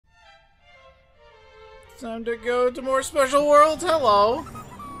Time to go to more special worlds. Hello.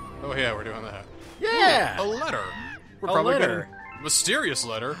 Oh yeah, we're doing that. Yeah. Ooh, a letter. We're A probably letter. getting a mysterious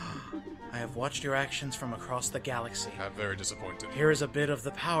letter. I have watched your actions from across the galaxy. I'm very disappointed. Here is a bit of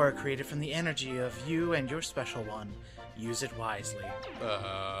the power created from the energy of you and your special one. Use it wisely.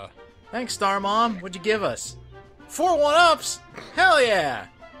 Thanks, Star Mom. What'd you give us? 4 1-ups? Hell yeah!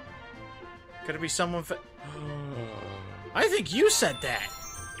 Could it be someone I think you said that.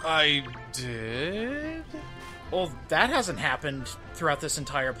 I did? Well, that hasn't happened throughout this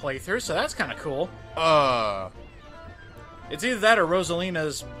entire playthrough, so that's kind of cool. It's either that or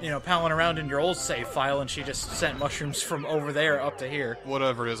Rosalina's, palling around in your old save file and she just sent mushrooms from over there up to here.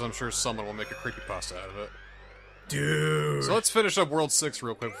 Whatever it is, I'm sure someone will make a creepypasta out of it. Dude. So let's finish up World 6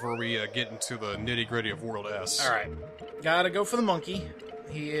 real quick before we get into the nitty-gritty of World S. Alright. Gotta go for the monkey.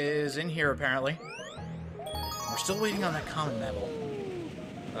 He is in here, apparently. We're still waiting on that common medal.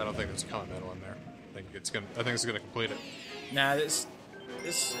 I don't think there's a common medal in there. I think it's gonna complete it. Nah,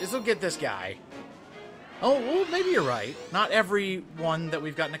 this'll get this guy. Oh, well, maybe you're right. Not every one that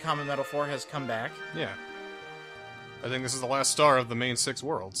we've gotten a common medal for has come back. Yeah. I think this is the last star of the main 6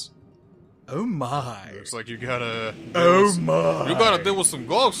 worlds. Oh my. Looks like you gotta... Oh my. You gotta deal with some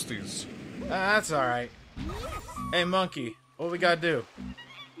ghosties. That's alright. Hey, monkey, what we gotta do?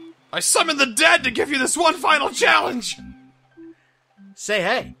 I summoned the dead to give you this one final challenge! Say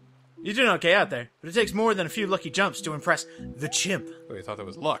hey. You're doing okay out there, but it takes more than a few lucky jumps to impress the chimp. Oh, you thought that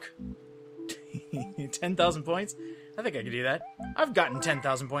was luck. 10,000 points? I think I could do that. I've gotten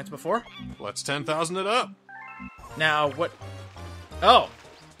 10,000 points before. Let's 10,000 it up. Now, what... Oh.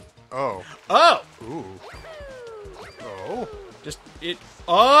 Oh. Oh! Ooh. Oh. Just, it...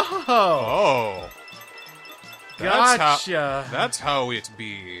 Oh! Oh. Gotcha. That's how it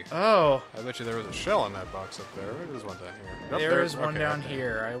be. Oh. I bet you there was a shell in that box up there. There's one down here. There is one down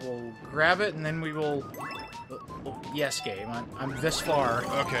here. I will grab it, and then we will... Yes, game. I'm this far.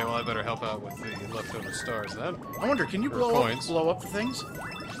 Okay, well I better help out with the leftover stars then. I wonder, can you blow up the things?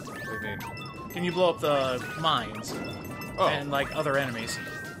 What do you mean? Can you blow up the mines? Oh. And, other enemies?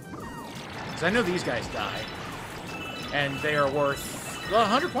 Because I know these guys die. And they are worth,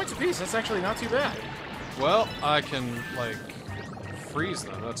 100 points apiece. That's actually not too bad. Well, I can, freeze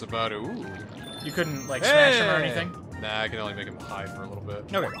them. That's about it. Ooh. You couldn't, smash them or anything? Nah, I can only make them hide for a little bit.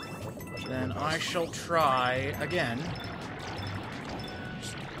 Okay. Then I shall try again.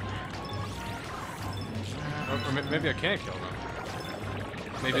 Or maybe I can't kill them.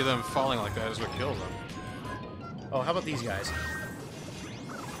 Maybe them falling like that is what kills them. Oh, how about these guys?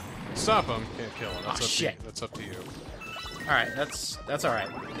 Stop them. Can't kill them. Shit. That's up to you. Alright, that's alright.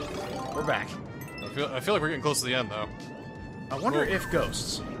 We're back. I feel like we're getting close to the end, though. I wonder if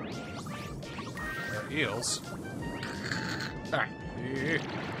ghosts... Eels. Alright. Get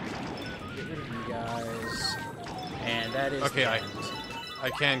rid of you guys. And that is... Okay, I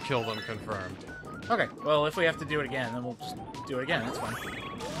can kill them, confirmed. Okay, well, if we have to do it again, then we'll just do it again. That's fine.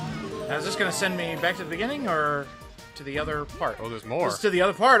 Now, is this going to send me back to the beginning, or to the other part? Oh, there's more. This is to the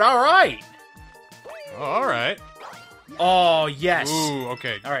other part. All right! Oh, all right. Oh, yes. Ooh,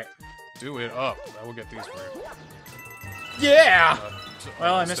 okay. All right. Do it up. I will get these for you. Yeah!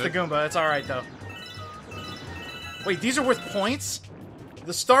 Well, I missed the Goomba. It's all right, though. Wait, these are worth points?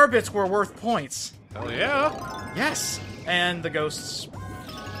 The star bits were worth points. Hell yeah! Yes! And the ghosts...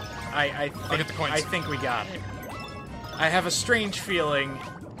 I get the coins. I think we got it. I have a strange feeling.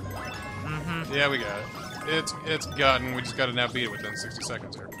 Mm-hmm. Yeah, we got it. It's gotten. We just got to now beat it within 60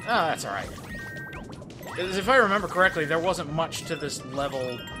 seconds here. Oh, that's all right. If I remember correctly, there wasn't much to this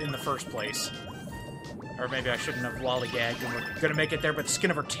level in the first place. Or maybe I shouldn't have lollygagged and we're gonna make it there by the skin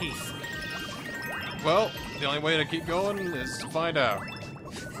of our teeth. Well, the only way to keep going is to find out.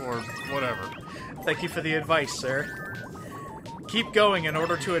 Or whatever. Thank you for the advice, sir. Keep going in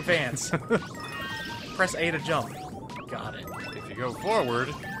order to advance. Press A to jump. Got it. If you go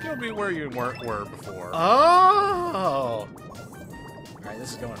forward, you'll be where you were before. Oh! Alright,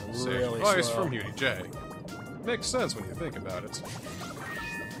 this is going really Advice slow. from UDJ. Makes sense when you think about it.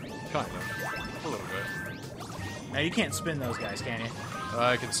 Kind of. A little bit. Now, you can't spin those guys, can you?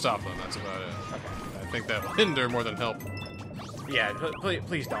 I can stop them, that's about it. Okay. I think that'll hinder more than help. Yeah,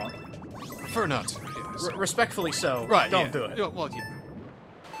 please don't. Prefer not to, yes. Respectfully so. Right, Don't do it. Yeah, well,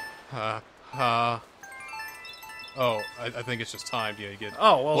 yeah. Oh, I think it's just timed. Yeah, you get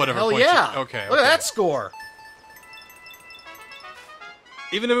well, whatever hell points yeah! Okay, Look at that score!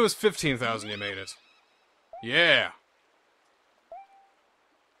 Even if it was 15,000, you made it. Yeah!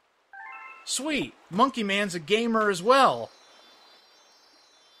 Sweet! Monkey Man's a gamer as well!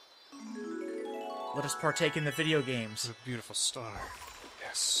 Let us partake in the video games. It's a beautiful star.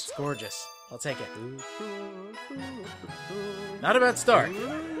 Yes. It's gorgeous. I'll take it. Not a bad start.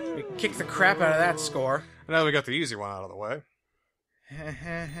 We kicked the crap out of that score. Now we got the easy one out of the way.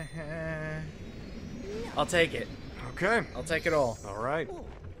 I'll take it. Okay. I'll take it all. Alright.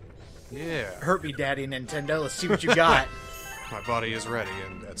 Yeah. Hurt me, Daddy Nintendo. Let's see what you got. My body is ready,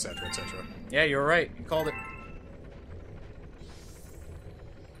 and etc., etc. Yeah, you're right. You called it.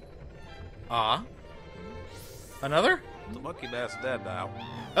 Another? The monkey man's dead now.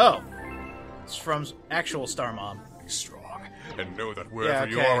 Oh. It's from actual Star Mom. Be strong, and know that wherever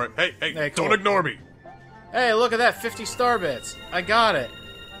Yeah, you okay. are... Hey, cool. don't ignore me! Hey, look at that. 50 star bits. I got it.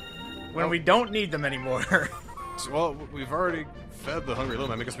 When we don't need them anymore. Well, we've already fed the hungry little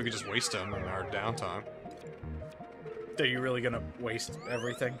man. I guess we could just waste them in our downtime. Are you really gonna waste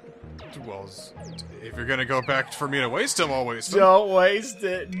everything? Well, if you're gonna go back for me to waste them, I'll waste them. Don't waste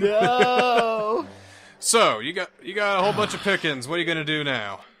it. No. So, you got a whole bunch of pickings. What are you gonna do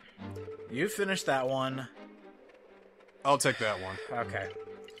now? You finished that one. I'll take that one. Okay.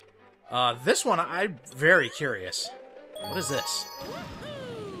 This one, I'm very curious. What is this?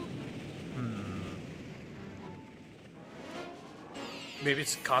 Maybe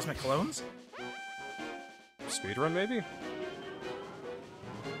it's Cosmic Clones? Speedrun, maybe?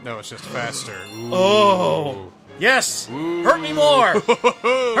 No, it's just faster. Ooh. Oh! Yes! Ooh. Hurt me more!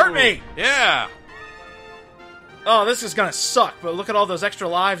 Hurt me! Yeah! Oh, this is gonna suck, but look at all those extra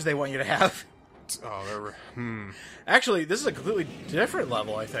lives they want you to have. Oh, they're... Actually, this is a completely different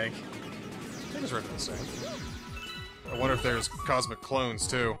level, I think. I think it's written the same. I wonder if there's cosmic clones,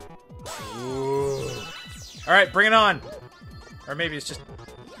 too. Ooh. Alright, bring it on! Or maybe it's just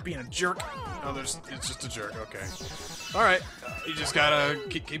being a jerk. No, it's just a jerk, okay. Alright, you just gotta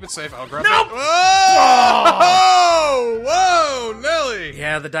keep it safe. I'll grab Nope! it. Whoa! Whoa! Nelly!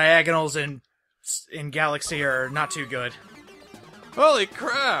 Yeah, the diagonals in Galaxy are not too good. Holy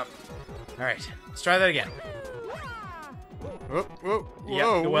crap! Alright, let's try that again. Whoa, whoa, Yep,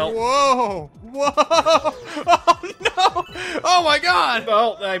 whoa, well- whoa! Whoa! Oh no! Oh my god!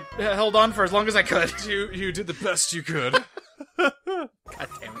 Well, I held on for as long as I could. You did the best you could. God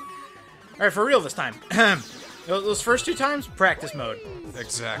damn it. Alright, for real this time. Those first two times, practice mode.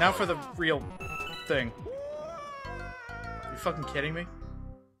 Exactly. Now for the real thing. You fucking kidding me?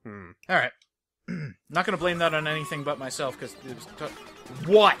 Alright. Not gonna blame that on anything but myself, because it was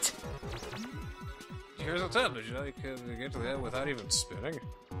what? Here's a tip. Did you know you can get to the end without even spinning?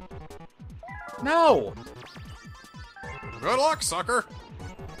 No! Good luck, sucker!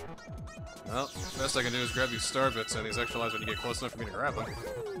 Well, best I can do is grab these star bits and these extra lives when you get close enough for me to grab them.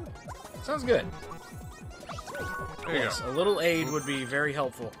 Sounds good. There you Yes, go. a little aid would be very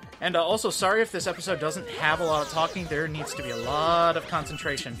helpful. And also, sorry if this episode doesn't have a lot of talking. There needs to be a lot of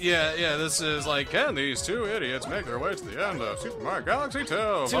concentration. Yeah, this is like, can these two idiots make their way to the end of Super Mario Galaxy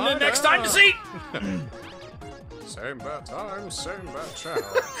 2? Tune in next time to see! Same bad time, same bad channel.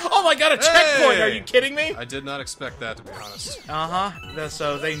 Oh my god, a checkpoint! Are you kidding me? I did not expect that, to be honest. Uh-huh.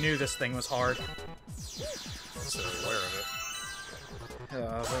 So they knew this thing was hard. So aware of it.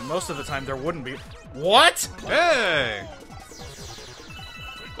 But most of the time there wouldn't be. What? Hey!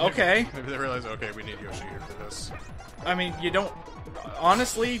 Okay. Maybe they realize, okay, we need Yoshi here for this. I mean, you don't...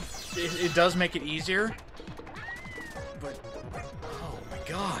 Honestly, it does make it easier. But... Oh my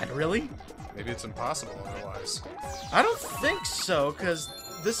god, really? Maybe it's impossible otherwise. I don't think so, because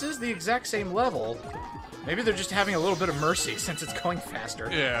this is the exact same level. Maybe they're just having a little bit of mercy since it's going faster.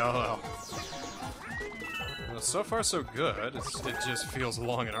 Yeah, well... So far, so good. It just feels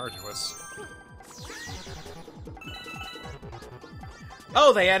long and arduous.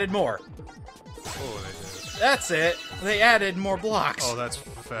 Oh, they added more. Oh, they did. That's it. They added more blocks. Oh, that's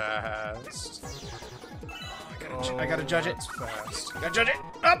fast. I gotta judge it. That's fast. Gotta judge it.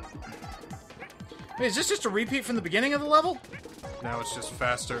 Up! Wait, is this just a repeat from the beginning of the level? Now it's just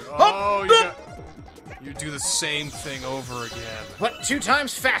faster. Oh, you do the same thing over again. But 2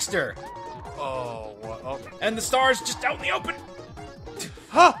 times faster. Oh, what? Oh. And the stars just out in the open.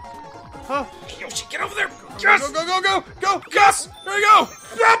 Huh! Huh! Yoshi, get over there. Yes! Go, go, go, go! Go! Yes! There you go!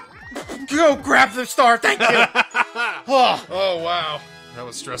 Yep. Go grab the star. Thank you. Oh. Oh, wow. That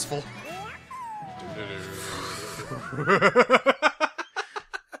was stressful.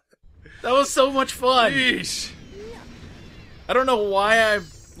 That was so much fun. Yeesh. I don't know why I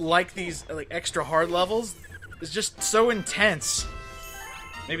like these extra hard levels. It's just so intense.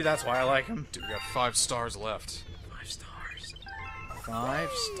 Maybe that's why I like them. Dude, we got 5 stars left. 5 stars. 5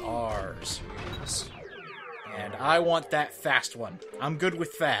 stars. Yes. And I want that fast one. I'm good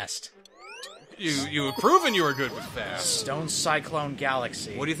with fast. You have proven you were good with fast. Stone Cyclone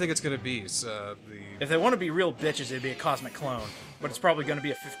Galaxy. What do you think it's gonna be? It's, the If they want to be real bitches, it'd be a cosmic clone. But it's probably going to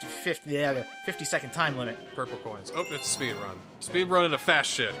be a 50-second time limit. Purple coins. Oh, it's a speed run. Speed run into fast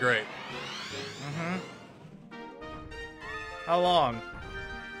shit. Great. Mm-hmm. How long?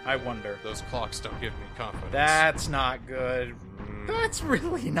 I wonder. Those clocks don't give me confidence. That's not good. That's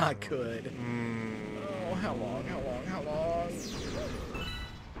really not good. Oh, how long? How long? How long?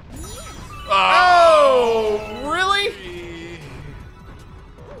 Oh! Really?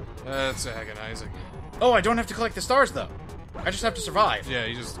 That's agonizing. Oh, I don't have to collect the stars, though. I just have to survive. Yeah,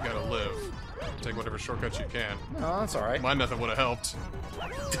 you just gotta live. Take whatever shortcuts you can. No, that's alright. My method would have helped.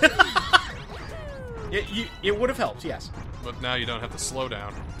 It would have helped, yes. But now you don't have to slow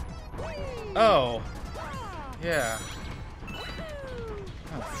down. Oh. Yeah.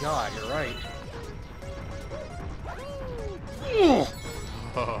 Oh, God, you're right.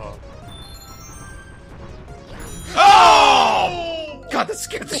 Oh! God, that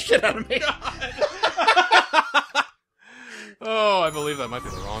scared the shit out of me. Oh, I believe that might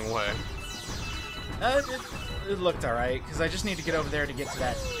be the wrong way. It looked alright, because I just need to get over there to get to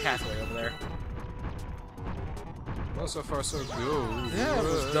that pathway over there. Well, so far so good. That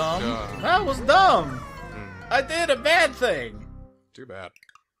was dumb. That was dumb. I did a bad thing. Too bad.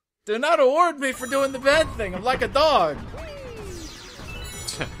 Do not award me for doing the bad thing. I'm like a dog.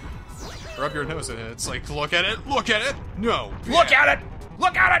 Rub your nose in it. It's like, look at it, look at it. No. Look at it.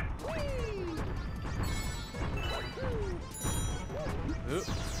 Look at it.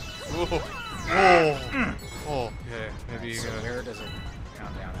 Oh. Oh. Okay. Maybe you So gotta. where does it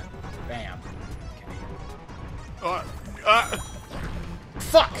count down at? Bam.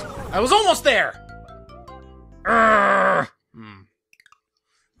 Fuck! I was almost there!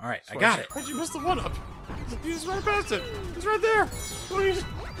 Alright, I got it. Why'd you miss the one-up? You just ran past it. It's right there.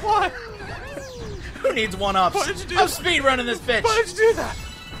 Why? Who needs one-ups? Why did you do I'm that? speedrunning this bitch! Why did you do that?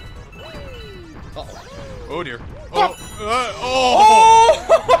 Uh-oh. Oh dear. Oh. Oh!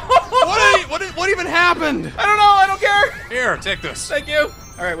 What even happened? I don't know, I don't care! Here, take this. Thank you!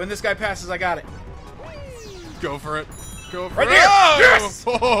 Alright, when this guy passes, I got it. Go for it. Go for Right it. there! Oh! Yes!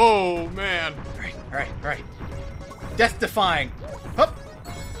 Oh, man. Alright. Death-defying. Hup!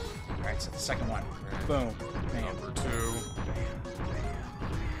 Alright, so the second one. Boom. Bam. Number 2.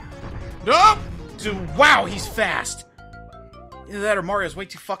 Nope! Dude, wow, he's fast! Either that or Mario's way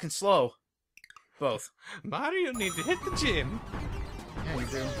too fucking slow. Both. Mario need to hit the gym. Yeah, you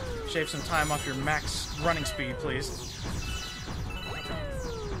do. Shave some time off your max running speed, please.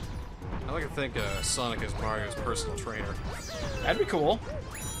 I like to think Sonic is Mario's personal trainer. That'd be cool.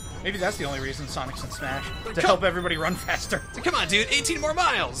 Maybe that's the only reason Sonic's in Smash. To help everybody run faster. Come on, dude. 18 more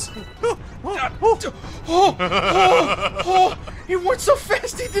miles. He went so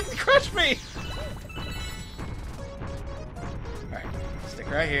fast he didn't crush me! Alright, stick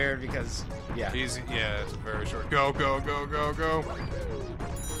right here because, yeah. Easy. Yeah, it's very short. Go, go, go, go, go.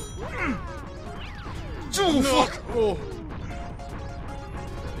 Oh, fuck! Oh.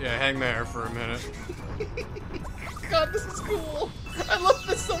 Yeah, hang there for a minute. God, this is cool! I love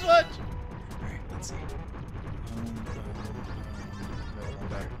this so much! Alright, let's see.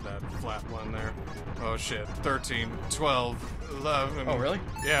 That flat one there. Oh shit. 13, 12, 11. Oh, really?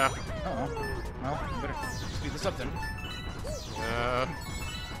 Yeah. Uh-oh. Well, I better speed this up then.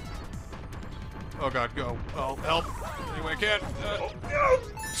 Oh god, go. Oh, help. Any way I can.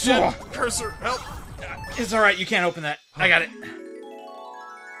 Shit. Cursor, help. It's alright, you can't open that. I got it.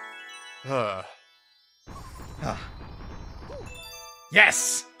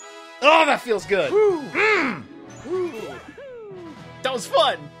 Yes! Oh, that feels good! That was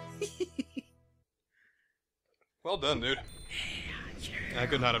fun! Well done, dude. I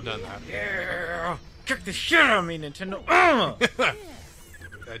could not have done that. Yeah! Kick the shit out of me, Nintendo!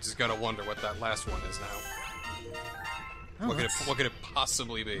 I just gotta wonder what that last one is now. Oh, What could it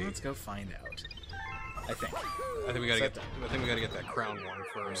possibly be? let's go find out. I think. I think we gotta get that crown one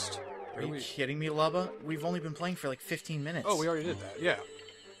first. Are you kidding me, Lubba? We've only been playing for like 15 minutes. Oh, we already did that. Yeah.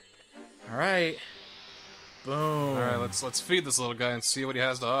 Alright. Boom. Alright, let's feed this little guy and see what he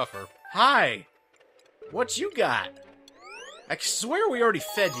has to offer. Hi! What you got? I swear we already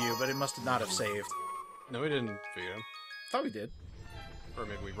fed you, but it must not have saved. No, we didn't feed him. Thought we did. Or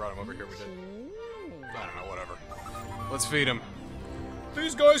maybe we brought him over here, we didn't. I don't know, whatever. Let's feed him.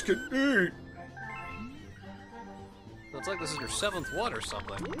 These guys can eat! It's like this is your 7th one or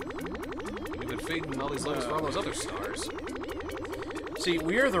something. We've been feeding all these levels for all those other stars. See,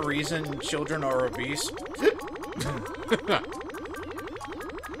 we are the reason children are obese.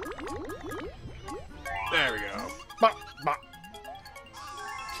 There we go. Bop, bop.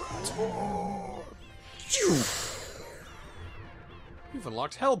 You've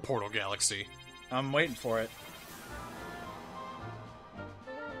unlocked Hell Portal Galaxy. I'm waiting for it.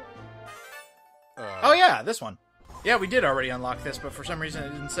 Oh yeah, this one. Yeah, we did already unlock this, but for some reason it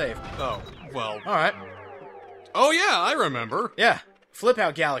didn't save. Oh, well. Alright. Oh yeah, I remember. Yeah, Flip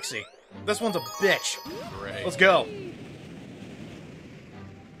Out Galaxy. This one's a bitch. Great. Let's go.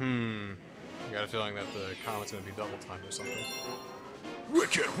 I got a feeling that the comment's gonna be double timed or something.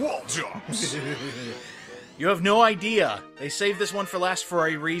 Wicked wall jumps! You have no idea. They saved this one for last for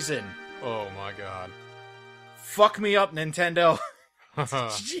a reason. Oh my god. Fuck me up, Nintendo.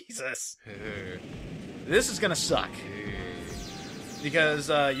 Jesus. This is gonna suck. Because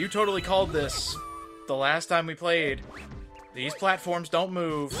you totally called this the last time we played. These platforms don't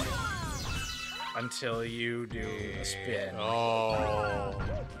move until you do a spin. Oh.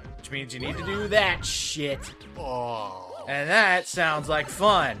 Which means you need to do that shit. Oh. And that sounds like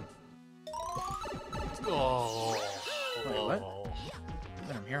fun. Oh. Wait, what?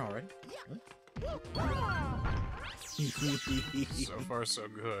 I'm here already. So far, so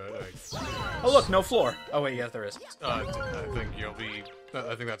good. Oh, look, no floor. Oh, wait, yeah, there is. I think you'll be...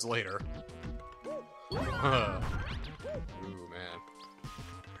 I think that's later. Ooh, man.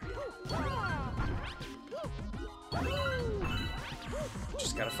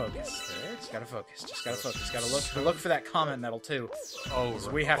 Just gotta focus. Just gotta focus. Just gotta focus. Gotta look for that comment medal, too. Oh, so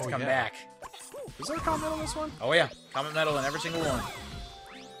we have to come back. Is there a comment medal on this one? Oh, yeah. Comment medal in every single one.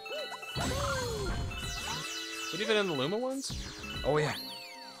 But even in the Luma ones? Oh, yeah.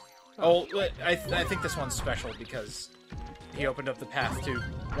 Oh, I think this one's special because he opened up the path to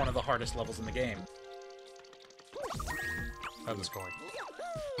one of the hardest levels in the game. Have this coin.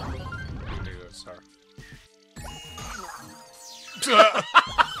 You can do this, sir.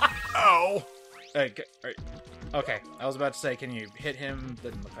 Ow! Hey, right. Okay, I was about to say, can you hit him?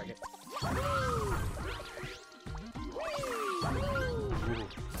 Didn't look like it.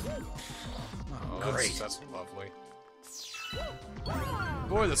 Oh, great. That's lovely.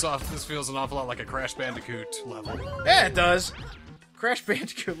 Boy, this feels an awful lot like a Crash Bandicoot level. Yeah, it does. Crash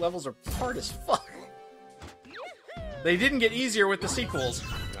Bandicoot levels are hard as fuck. They didn't get easier with the sequels.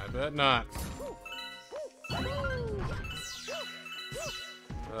 I bet not.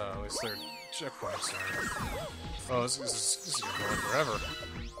 At least they're checkpoints. Oh, this is going forever.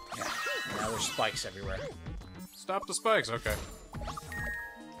 Yeah, now there's spikes everywhere. Stop the spikes, okay.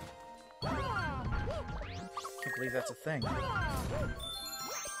 Can't believe that's a thing.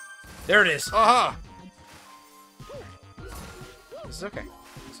 There it is! Aha! This is okay.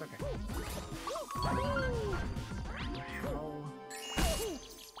 It's okay.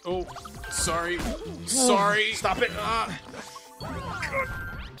 Oh, sorry. Sorry. Stop it!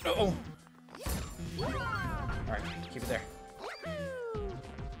 Oh. Alright, keep it there.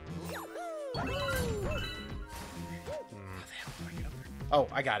 Oh,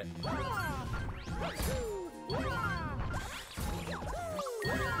 I got it.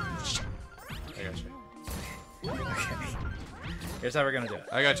 I got you. Okay. Here's how we're gonna do it.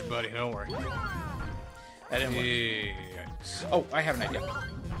 I got you, buddy. Don't worry. That didn't work. Yikes. Oh, I have an idea.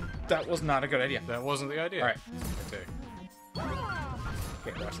 That was not a good idea. That wasn't the idea. Alright. Okay.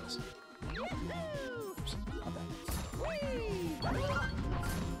 Okay, watch this. Oops, not that.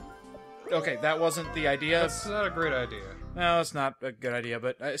 Okay, that wasn't the idea. That's not a great idea. No, it's not a good idea,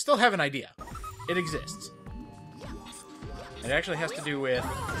 but I still have an idea. It exists. It actually has to do with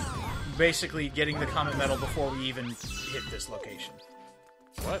basically getting the comet medal before we even hit this location.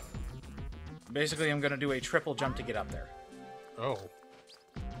 What? Basically, I'm going to do a triple jump to get up there. Oh.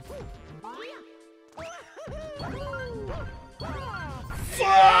 Fuck!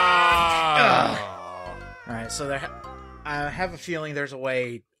 Alright, so I have a feeling there's a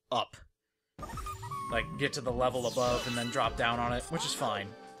way up. Like, get to the level above and then drop down on it, which is fine.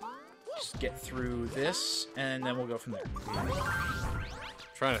 Just get through this, and then we'll go from there.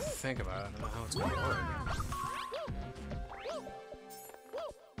 Trying to think about it. I don't know how it's going to work.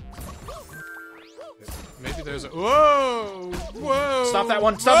 Maybe there's a... Whoa! Whoa! Stop that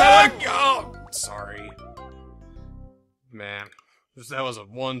one! Stop that one! Oh! Sorry. Man. That was a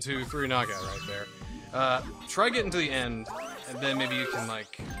 1, 2, 3 knockout right there. Try getting to the end, and then maybe you can,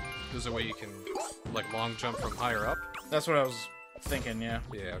 like... There's a way you can, like, long jump from higher up? That's what I was thinking, yeah.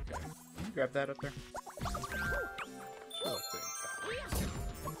 Yeah, okay. Grab that up there. Sure thing,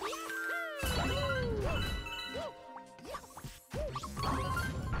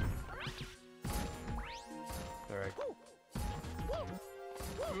 Alright.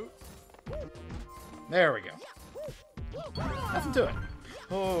 There we go. Nothing to it.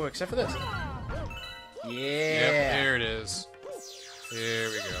 Oh, except for this. Yeah. Yep, there it is. Here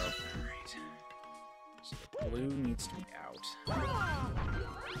we go. Alright. So the blue needs to be out.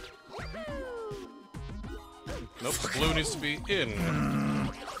 Nope, the blue needs to be in.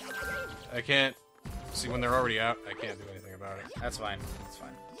 I can't... See, when they're already out, I can't do anything about it. That's fine. That's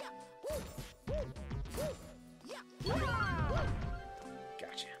fine.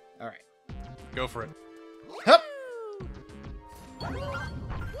 Gotcha. Alright. Go for it. Hup!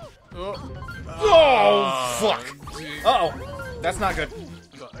 Oh, fuck! Uh-oh. That's not good.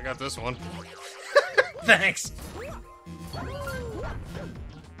 I got this one. Thanks.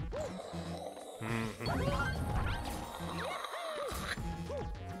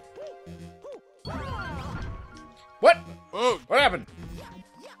 What? Whoa! What happened?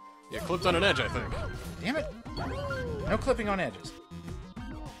 You clipped on an edge, I think. Damn it. No clipping on edges.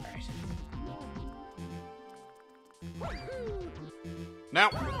 Alright.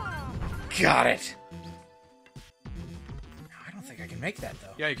 Now! Got it! I don't think I can make that,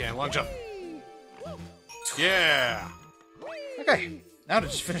 though. Yeah, you can. Long jump. Yeah! Okay. Now to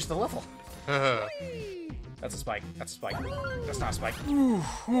just finish the level. That's a spike. That's a spike. That's not a spike.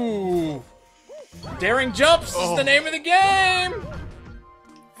 Ooh. Daring Jumps is the name of the game!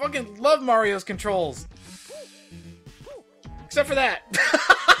 Fucking love Mario's controls. Except for that.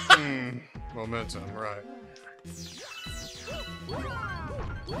 Momentum, right.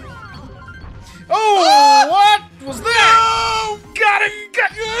 Oh! What was that? No! Got it!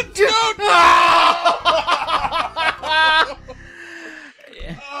 Got it!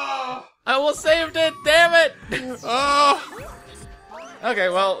 I will saved it, damn it! Oh! Okay,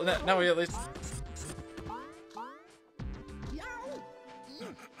 well, now we at least...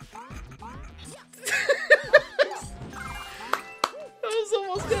 I was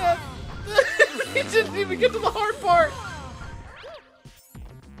almost dead. He didn't even get to the hard part.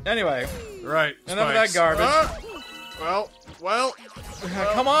 Anyway. Right. Enough of that garbage. Well.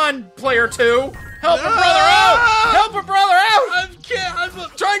 Come on, player 2. Help a brother out! Help a brother out! I'm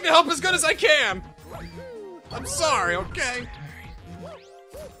trying to help as good as I can. I'm sorry, okay?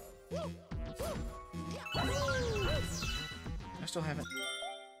 I still haven't.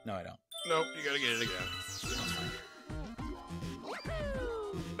 No, I don't. Nope, you gotta get it again.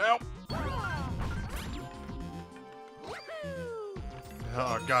 Nope.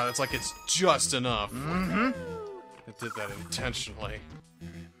 Oh god, it's like it's just enough. Mm-hmm. It did that intentionally.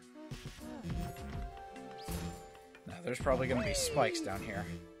 Now, there's probably gonna be spikes down here.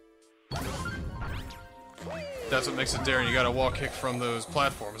 That's what makes it daring. You gotta wall kick from those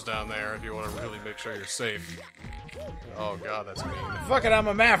platforms down there if you want to really make sure you're safe. Oh god, that's mean. Fuck it, I'm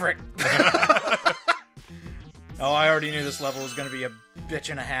a maverick. Oh, I already knew this level was gonna be a bitch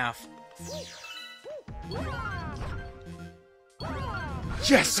and a half.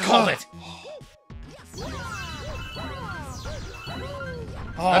 Yes, called it.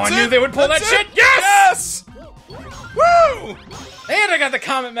 Oh, I knew they would pull that shit. Yes! Woo! And I got the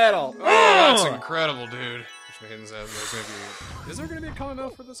Comet Medal. Oh, that's incredible, dude. Which means that there's gonna be... Is there gonna be a Comet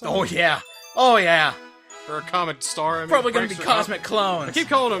Medal for this? Oh yeah. Oh yeah. Or a Comet Star? I mean, Probably gonna be Cosmic Clones. I keep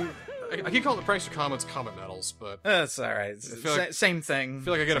calling them... I keep calling the Prankster Comets Comet Medals, but... That's alright. Like, same thing. I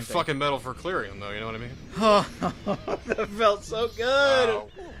feel like I get a fucking medal for clearing them, though, you know what I mean? Oh, that felt so good. Wow.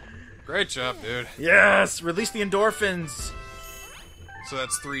 Great job, dude. Yes! Release the endorphins. So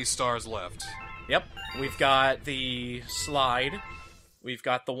that's 3 stars left. Yep. We've got the slide. We've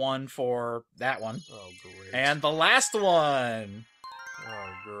got the one for that one. Oh, great. And the last one.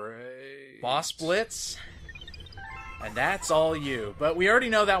 Oh, great. Boss Blitz. And that's all you. But we already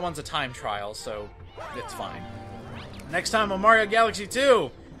know that one's a time trial, so it's fine. Next time on Mario Galaxy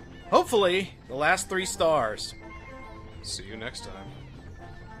 2, hopefully, the last 3 stars. See you next time.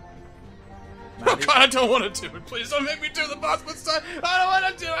 Maddie? Oh god, I don't want to do it. Please don't make me do the boss blitz time. I don't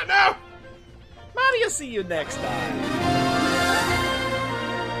want to do it, no! Maddie, I'll see you next time.